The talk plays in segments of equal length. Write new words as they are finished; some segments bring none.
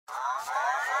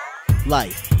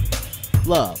life,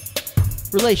 love,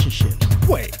 relationships.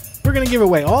 Wait, we're going to give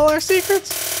away all our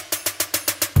secrets?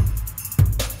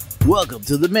 Welcome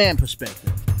to The Man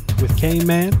Perspective With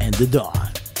K-Man and the Dawn.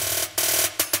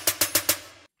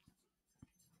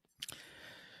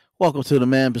 Welcome to The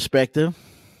Man Perspective.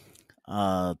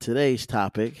 Today's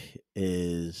topic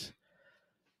is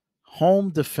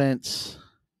home defense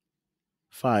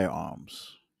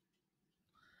firearms.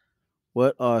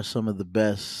 What are some of the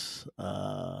best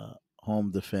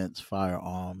home defense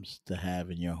firearms to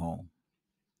have in your home?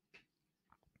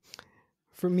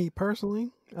 For me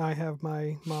personally, I have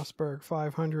my Mossberg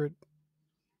 500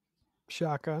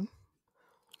 shotgun.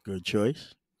 Good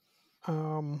choice.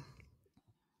 And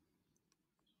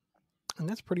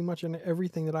that's pretty much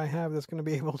everything that I have that's going to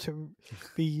be able to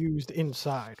be used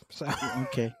inside. So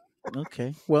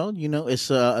Okay. Well, it's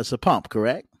a pump,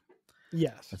 correct?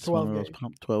 yes, It's 12 one of those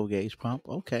gauge. 12 gauge pump.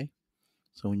 Okay.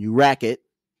 So when you rack it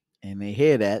and they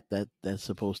hear that's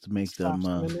supposed to make Stops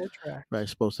them them in their tracks. right,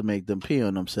 supposed to make them pee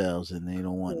on themselves, and they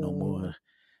don't want no more.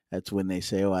 That's when they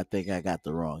say, "Oh, I think I got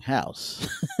the wrong house."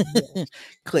 Yes.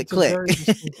 Click, It's a click. very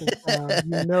distinctive sound.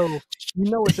 You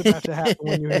know what's about to happen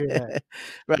when you hear that.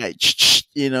 Right.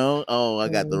 Oh, I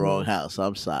got the wrong house.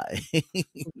 I'm sorry.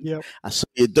 Yep. I saw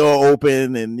your door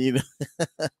open, and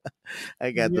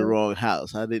I got the Yep. wrong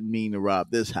house. I didn't mean to rob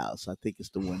this house. I think it's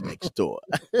the one next door.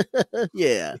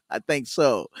 Yeah, I think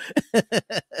so.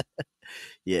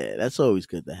 Yeah, that's always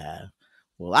good to have.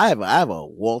 Well, I have a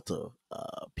Walter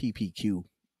PPQ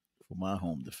for my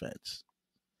home defense.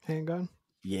 Handgun?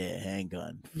 Yeah,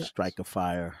 handgun, Nice. Striker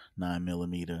Fire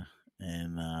 9mm,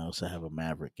 and I also have a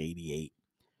Maverick 88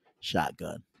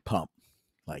 shotgun pump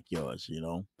like yours.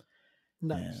 And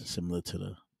Nice. similar to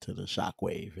the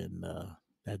Shockwave, and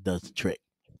that does the trick.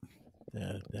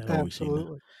 That always seem to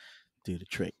Absolutely. do the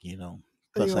trick. They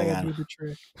Plus I all got do the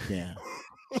trick. yeah.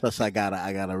 Plus I got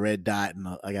a red dot, and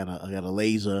I got a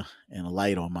laser and a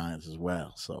light on mine as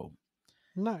well. So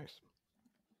Nice.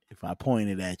 if I point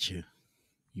it at you,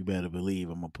 you better believe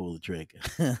I'm gonna pull the trigger.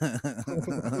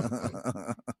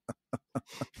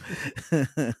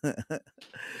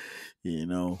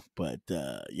 But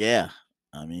yeah,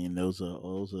 I mean those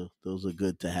are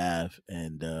good to have,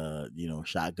 and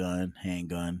shotgun,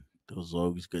 handgun, those are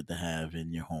always good to have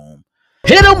in your home.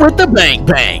 Hit them with the bang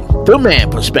bang, the Man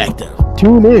Perspective.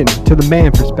 Tune in to the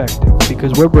Man Perspective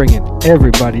because we're bringing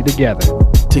everybody together.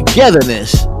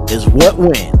 Togetherness is what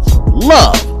wins.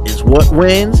 Love is what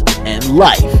wins, and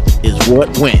life is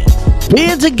what wins.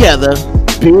 Being together,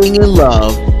 being in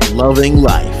love, loving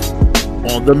life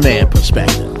on the Man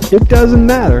Perspective. It doesn't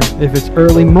matter if it's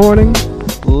early morning,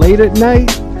 late at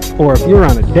night, or if you're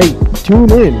on a date.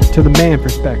 Tune in to the Man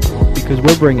Perspective because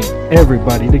we're bringing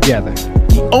everybody together.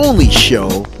 The only show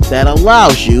that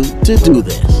allows you to do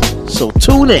this. So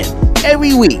tune in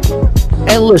every week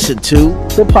and listen to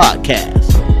the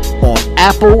podcast on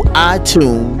Apple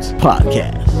iTunes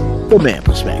Podcast, The Man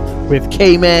Perspective, with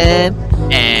K-Man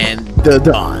and the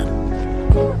Dawn.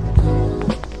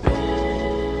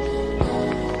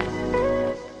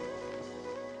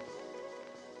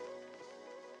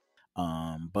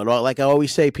 But like I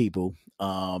always say, people,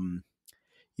 when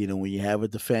you have a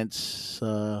defense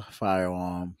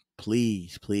firearm,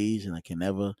 please, and I can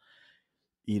never,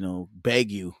 beg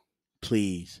you,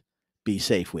 please be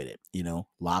safe with it.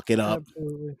 Lock it up.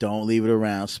 Absolutely. Don't leave it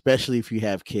around, especially if you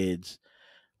have kids.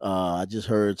 I just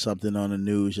heard something on the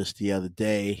news just the other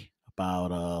day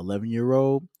about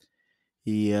 11-year-old.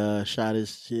 He shot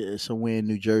somewhere in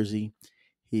New Jersey.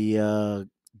 He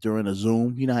during a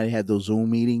Zoom, you know how they had those Zoom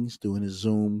meetings, doing his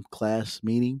Zoom class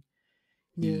meeting.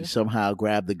 Yeah. He somehow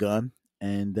grabbed the gun,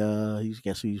 and he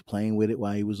was playing with it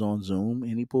while he was on Zoom,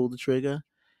 and he pulled the trigger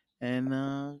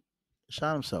and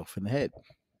shot himself in the head.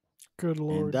 Good And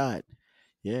Lord. died.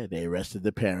 Yeah, they arrested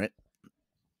the parent,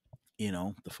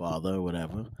 the father or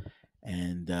whatever,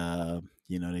 and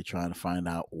they're trying to find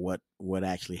out what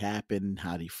actually happened,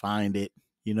 how they find it.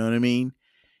 You know what I mean?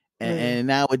 And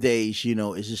nowadays,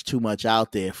 it's just too much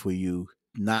out there for you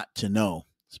not to know,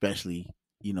 especially,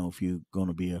 if you're going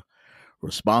to be a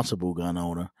responsible gun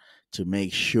owner, to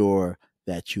make sure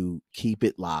that you keep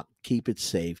it locked, keep it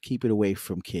safe, keep it away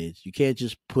from kids. You can't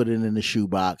just put it in the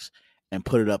shoebox and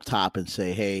put it up top and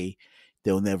say, hey,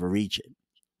 they'll never reach it.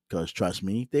 Because trust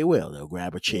me, they will. They'll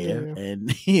grab a chair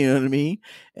and, you know what I mean?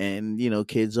 And,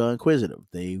 kids are inquisitive.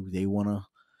 They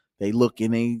look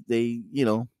and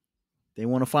they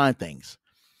want to find things.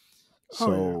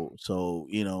 So,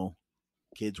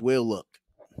 kids will look.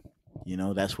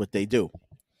 That's what they do.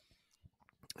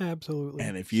 Absolutely.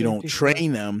 And if you don't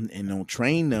train them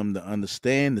to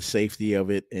understand the safety of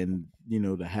it and,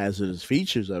 the hazardous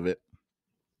features of it,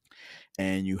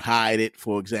 and you hide it,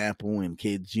 for example, and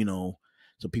kids,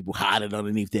 so people hide it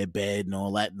underneath their bed and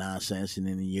all that nonsense. And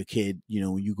then your kid,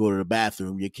 when you go to the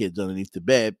bathroom, your kid's underneath the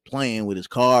bed playing with his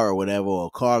car or whatever, or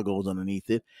a car goes underneath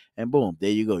it, and boom,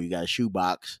 there you go. You got a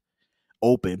shoebox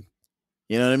open.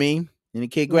 You know what I mean? And the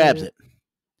kid grabs Yeah.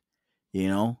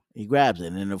 it. He grabs it.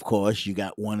 And then, of course, you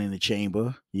got one in the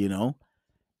chamber,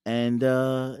 and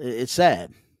it's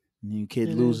sad. And your kid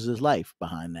It loses is. his life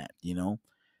behind that.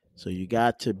 So you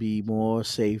got to be more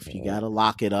safe. You got to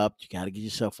lock it up. You got to get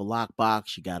yourself a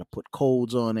lockbox. You got to put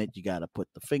codes on it. You got to put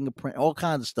the fingerprint, all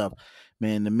kinds of stuff,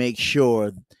 man, to make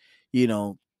sure, you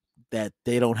know, that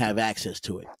they don't have access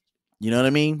to it. You know what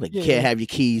I mean? Like you can't Yeah. have your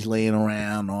keys laying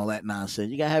around, all that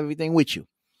nonsense. You got to have everything with you,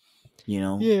 you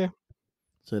know, Yeah.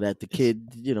 so that the It's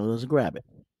kid, doesn't grab it.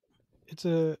 it's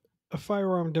a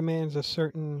firearm demands a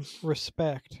certain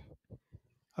respect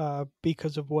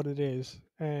because of what it is,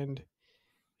 and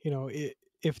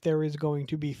if there is going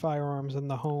to be firearms in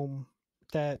the home,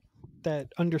 that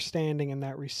understanding and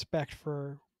that respect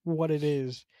for what it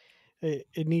is,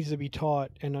 it needs to be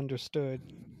taught and understood,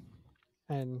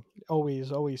 and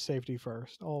always safety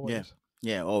first, Yeah. always.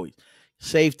 Yeah, always.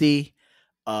 Safety,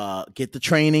 get the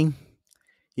training,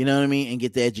 you know what I mean, and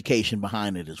get the education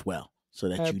behind it as well, so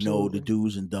that you know the Absolutely.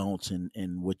 do's and don'ts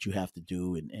and what you have to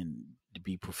do and to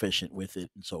be proficient with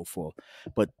it and so forth.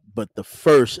 But the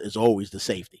first is always the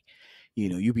safety.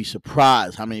 You'd be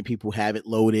surprised how many people have it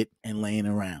loaded and laying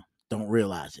around. Don't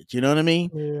realize it. You know what I mean?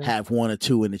 Yeah. Have one or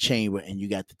two in the chamber and you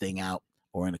got the thing out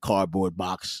or in a cardboard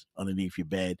box underneath your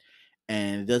bed.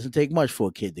 And it doesn't take much for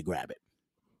a kid to grab it,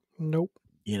 Nope.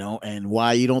 and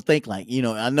why you don't think like,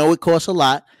 I know it costs a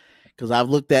lot because I've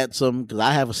looked at some, because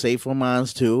I have a safe on mine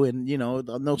too. And,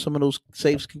 I know some of those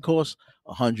safes can cost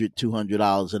 $100,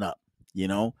 $200 and up, you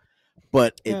know,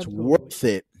 but it's Absolutely. worth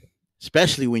it,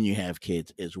 especially when you have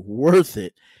kids. It's worth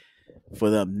it for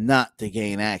them not to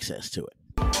gain access to it.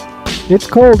 It's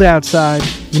cold outside.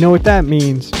 You know what that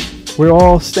means. We're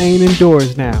all staying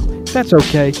indoors now. That's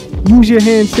okay. Use your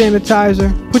hand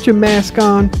sanitizer, put your mask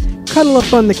on, cuddle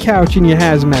up on the couch in your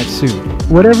hazmat suit.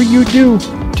 Whatever you do,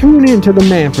 tune in to The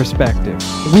Man Perspective,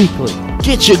 weekly.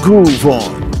 Get your groove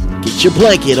on, get your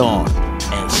blanket on,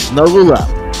 and snuggle up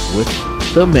with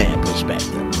The Man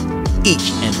Perspective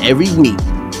each and every week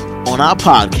on our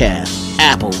podcast,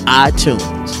 Apple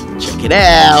iTunes. Check it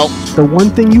out. The one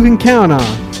thing you can count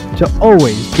on to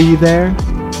always be there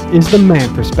is The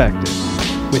Man Perspective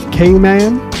with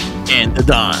K-Man And the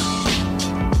Don.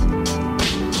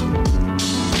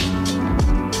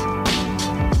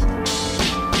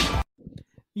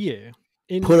 Yeah.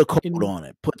 Put a code on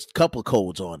it. Put a couple of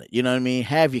codes on it. You know what I mean?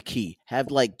 Have your key.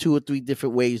 Have like 2 or 3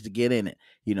 different ways to get in it.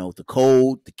 The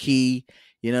code, the key,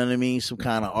 you know what I mean? Some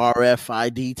kind of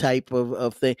RFID type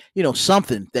of thing.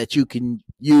 Something that you can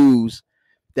use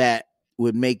that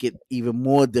would make it even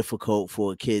more difficult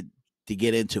for a kid to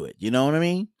get into it. You know what I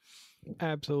mean?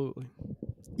 Absolutely.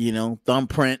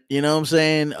 Thumbprint, you know what I'm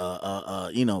saying?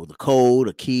 The code,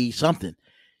 a key, something.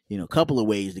 A couple of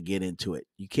ways to get into it.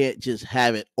 You can't just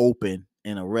have it open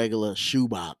in a regular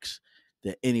shoebox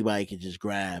that anybody can just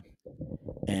grab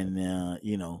and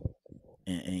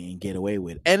and get away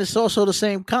with. And it's also the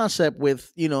same concept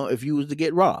with, if you was to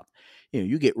get robbed.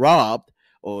 You get robbed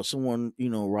or someone,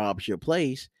 robs your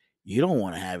place, you don't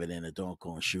want to have it in a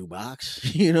doggone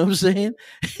shoebox. You know what I'm saying?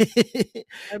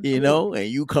 Absolutely.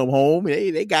 And you come home,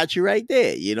 they got you right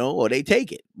there, or they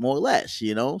take it more or less,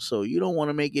 So you don't want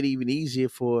to make it even easier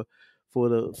for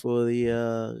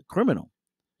the criminal.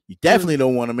 You definitely Because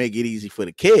don't want to make it easy for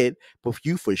the kid, but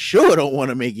you for sure don't want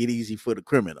to make it easy for the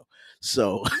criminal.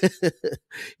 So,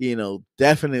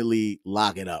 definitely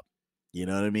lock it up. You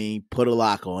know what I mean? Put a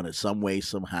lock on it some way,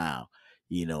 somehow.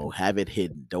 Have it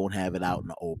hidden. Don't have it out in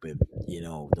the open.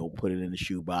 Don't put it in the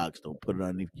shoebox. Don't put it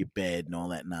underneath your bed and all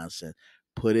that nonsense.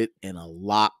 Put it in a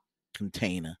locked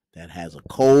container that has a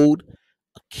code,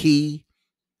 a key,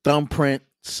 thumbprint,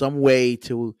 some way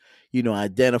to,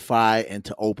 identify and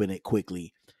to open it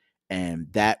quickly. And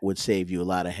that would save you a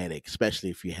lot of headache, especially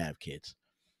if you have kids.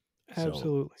 So,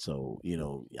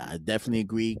 absolutely. I definitely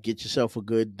agree. Get yourself a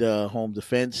good home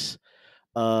defense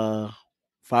uh,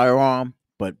 firearm,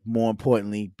 but more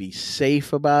importantly, be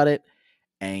safe about it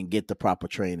and get the proper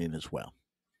training as well,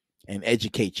 and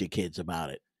educate your kids about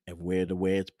it and where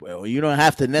it's. Well, you don't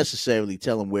have to necessarily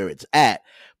tell them where it's at,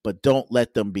 but don't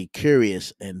let them be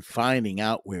curious and finding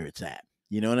out where it's at.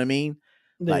 You know what I mean?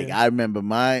 Like Yeah. I remember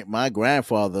my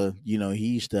grandfather, he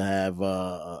used to have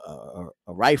a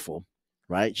rifle,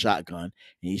 right, shotgun.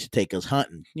 He used to take us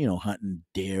hunting, hunting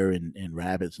deer and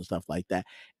rabbits and stuff like that.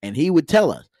 And he would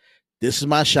tell us, "This is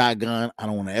my shotgun. I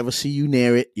don't want to ever see you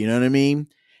near it." You know what I mean?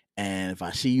 And if I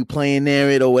see you playing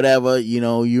near it or whatever,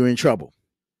 you're in trouble.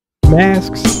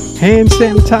 Masks, hand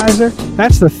sanitizer,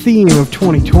 that's the theme of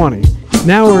 2020.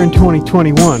 Now we're in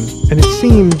 2021, and it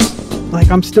seems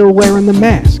like I'm still wearing the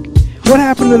mask. What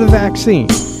happened to the vaccine?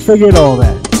 Forget all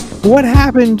that. What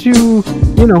happened to,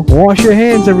 wash your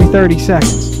hands every 30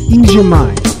 seconds? Ease your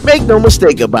mind. Make no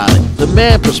mistake about it, The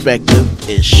Man Perspective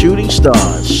is shooting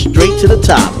stars straight to the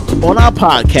top on our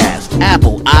podcast,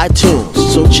 Apple, iTunes.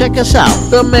 So check us out,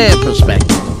 The Man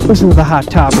Perspective. Listen to the hot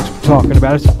topics we're talking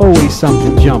about. It's always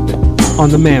something jumping on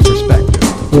The Man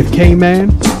Perspective with K-Man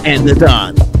and the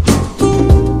Don.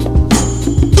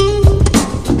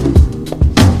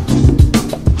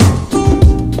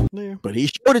 Yeah. But he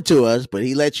showed it to us, but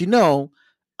he let you know,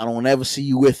 I don't ever see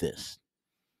you with this.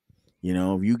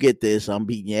 If you get this, I'm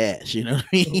beating your ass. You know what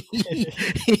I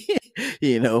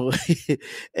mean?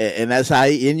 And that's how,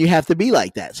 and you have to be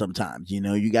like that sometimes.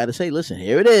 You got to say, listen,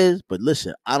 here it is, but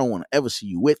listen, I don't want to ever see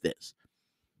you with this.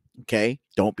 Okay?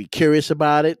 Don't be curious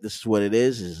about it. This is what it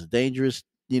is. It's a dangerous,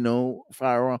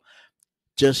 firearm.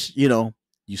 Just, you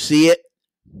see it.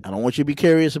 I don't want you to be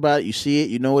curious about it. You see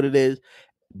it. You know what it is,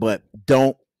 but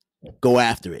don't go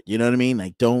after it. You know what I mean?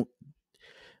 Like, don't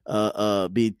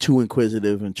be too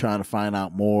inquisitive and trying to find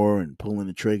out more and pulling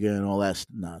the trigger and all that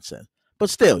nonsense. But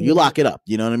still, you lock it up.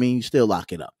 You know what I mean? You still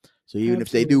lock it up. So even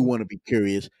if they do want to be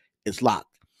curious, it's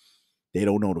locked. They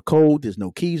don't know the code. There's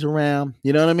no keys around.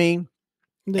 You know what I mean?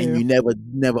 Yeah. And you never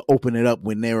open it up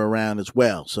when they're around as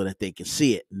well, so that they can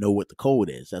see it, know what the code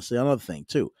is. That's the other thing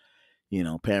too.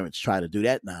 Parents try to do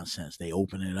that nonsense. They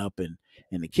open it up and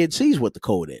the kid sees what the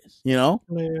code is, Yeah.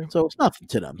 So it's nothing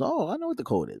to them. Oh, I know what the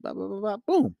code is. Blah, blah, blah, blah.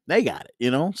 Boom. They got it,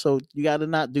 So you got to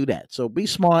not do that. So be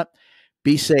smart,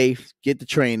 be safe, get the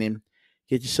training,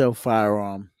 get yourself a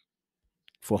firearm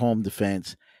for home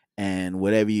defense. And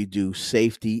whatever you do,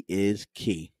 safety is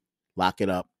key. Lock it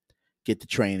up, get the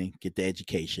training, get the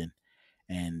education,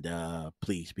 and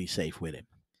please be safe with it.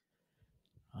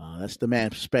 That's The Man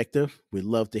Perspective. We'd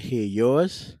love to hear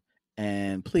yours.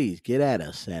 And please get at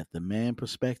us at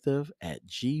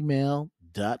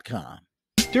themanperspective@gmail.com.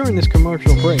 During this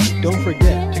commercial break, don't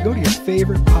forget to go to your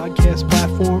favorite podcast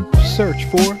platform, search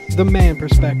for The Man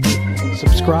Perspective,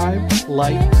 subscribe,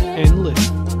 like, and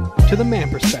listen to The Man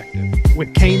Perspective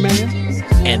with K-Man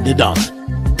and the Don.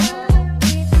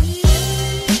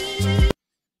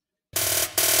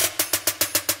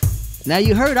 Now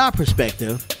you heard our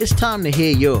perspective. It's time to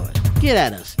hear yours. Get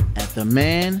at us at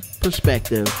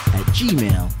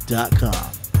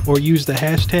themanperspective@gmail.com. Or use the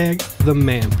hashtag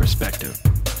 #TheManPerspective.